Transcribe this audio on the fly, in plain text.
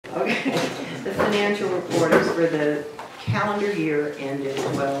Okay, the financial report is for the calendar year ended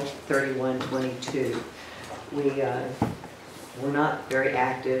 12/31/22. We're not very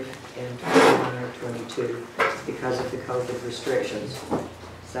active in 21 or 22 because of the COVID restrictions.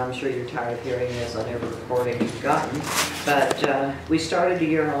 So I'm sure you're tired of hearing this on every recording you've gotten. But we started the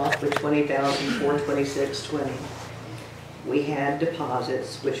year off with $20,426.20. We had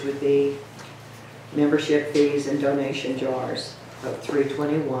deposits, which would be membership fees and donation jars, of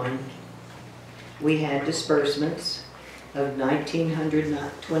 $321. We had disbursements of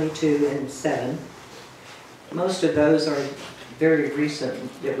 $1,922.07. Most of those are very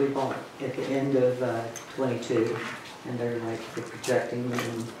recent that we bought at the end of 22, and they're like for projecting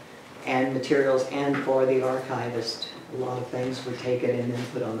and materials, and for the archivist. A lot of things were taken and then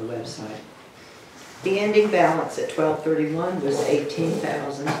put on the website. The ending balance at 12/31 was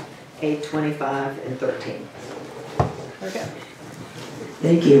 $18,825.13. Okay.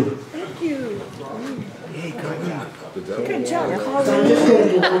 Thank you. Thank you. Hey, Good job. So I'm just going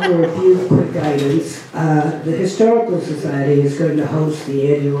to go over a few quick items. The Historical Society is going to host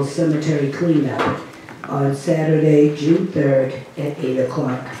the annual cemetery cleanup on Saturday, June 3rd at 8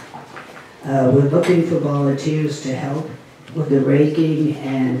 o'clock. We're looking for volunteers to help with the raking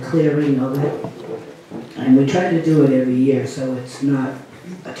and clearing of it. And we try to do it every year, so it's not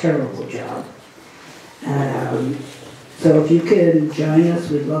a terrible job. So if you can join us,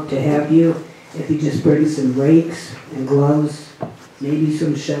 we'd love to have you. If you just bring some rakes and gloves, maybe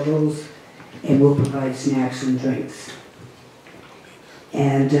some shovels, and we'll provide snacks and drinks.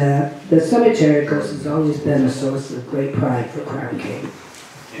 And the cemetery, of course, has always been a source of great pride for Crown King.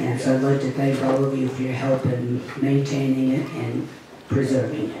 And so I'd like to thank all of you for your help in maintaining it and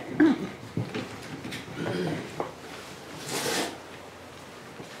preserving it.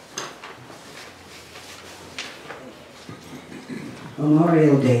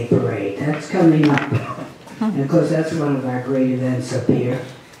 Memorial Day Parade, that's coming up. And of course, that's one of our great events up here.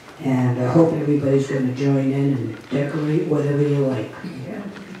 And I hope everybody's going to join in and decorate whatever you like. Yeah.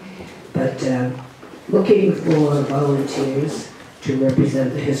 But looking for volunteers to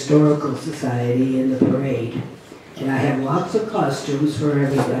represent the Historical Society in the parade. And I have lots of costumes for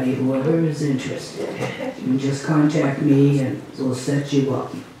everybody, whoever is interested. You can just contact me and we'll set you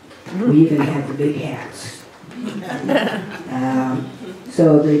up. We even have the big hats.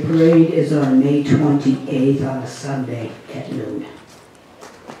 So the parade is on May 28th on a Sunday at noon.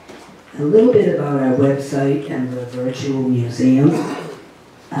 A little bit about our website and the virtual museum.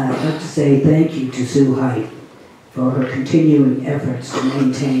 I'd like to say thank you to Sue Height for her continuing efforts to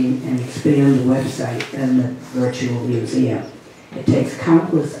maintain and expand the website and the virtual museum. It takes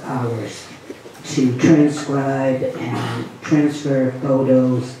countless hours to transcribe and transfer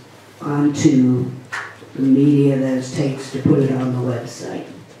photos onto the media that it takes to put it on the website.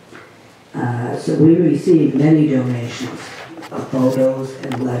 So we received many donations of photos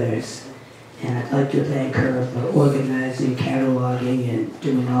and letters, and I'd like to thank her for organizing, cataloging, and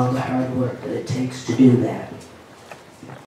doing all the hard work that it takes to do that.